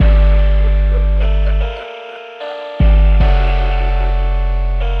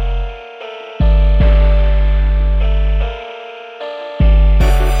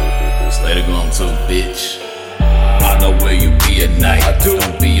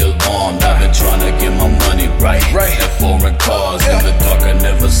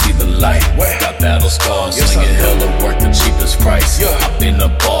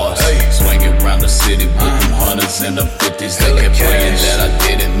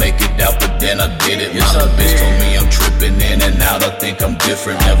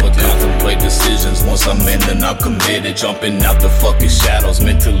Once I'm in, then I'm committed. Jumping out the fucking shadows.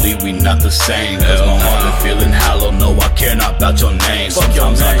 Mentally, we not the same. Cause my heart been feeling hollow. No, I care not about your name.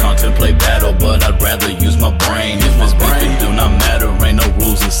 Sometimes I contemplate battle, but I'd rather use my brain. If it's beefing, do not matter. Ain't no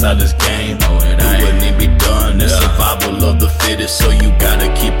rules inside this game. Do what need be done. It's survival of the fittest, so you gotta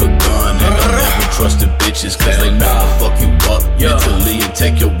keep a gun. And don't ever trust the bitches, cause they never fuck you up mentally and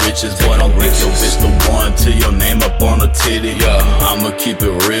take your riches. Boy, don't think your bitch the one till your name up on a titty. I'ma keep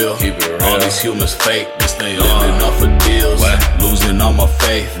it real. All these humans fake. This they living off of deals. Losing all my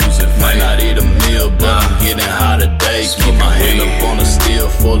faith. Might not eat a meal, but I'm getting high today. Keep my hand up on the steel,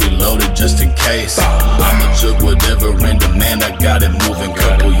 fully loaded just in case. I'ma jug whatever in demand. I got it moving.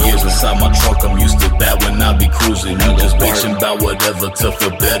 Couple years inside my trunk, I'm used to that when I be cruising. You just bitching about whatever to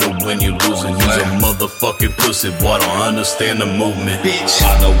feel better when you losing. You's a motherfucking pussy, boy, don't understand the movement. Bitch,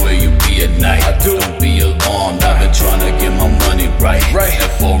 I know where you be at night. Don't be alarmed, I've been trying to get my money right. In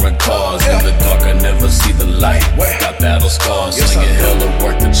foreign cars, in the dark I never see the light. Got battle scars, slinging hella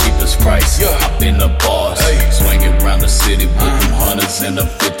work the cheapest price. I've been a boss, swinging around the city with them hundreds and them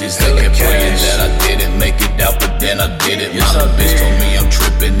 50s. They kept praying that I didn't make it out, but then I did it. My bitch told me I'm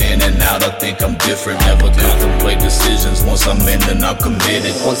tripping in and out, I think I'm different. Never contemplate decisions, once I'm in then I'm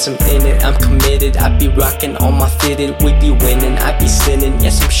committed. Once I'm in it, I'm committed. I be rocking on my fitted, we be winning, I be sinning.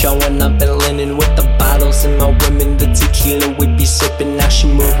 Yes, I'm showing up in linen with the bottles and my women, the tequila we be sipping. Now she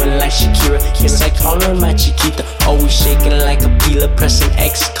moving like Shakira. Yes, I call her my Chiquita. Always shaking like a pila, pressing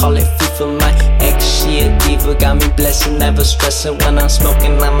X, call it FIFA. My ex, she a diva, got me blessing, never stressing when I'm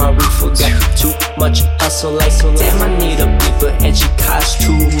smoking like my reefer. Got too much hustle, like so damn I need a beeper, and she costs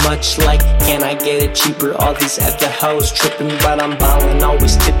too much. Like, can I get it cheaper? All these other hoes tripping, but I'm ballin',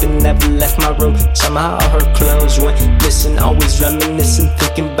 always tipping, never left my room. Somehow all her clothes went missing, always reminiscing,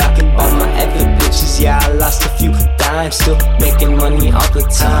 thinking about all my other bitches. Yeah, I lost a few dimes, still making money all the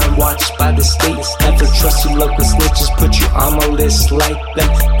time. Watched by the states, never trust you local snitches. Put you on my list like them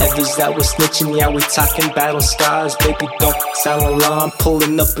others that was snitching. Yeah, we talking battle scars, baby, don't sound alarm.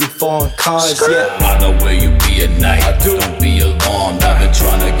 Pulling up in foreign cars, yeah. I know where you be at night. Don't be alarmed, I've been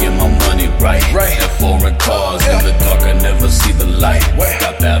trying to get my money right. In foreign cars, in the dark I never see the light.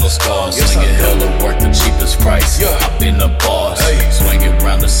 Got battle scars, slinging hella work the cheapest price. I've been a boss, swinging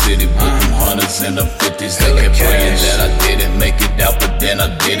around the city with them hundreds and them 50s. They kept praying that I didn't make it out, but then I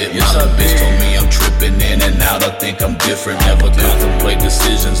did it. My bitch told me I'm tripping in and out, I think I'm different. Never contemplate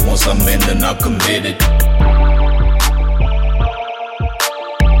decisions, once I'm in then I'm committed.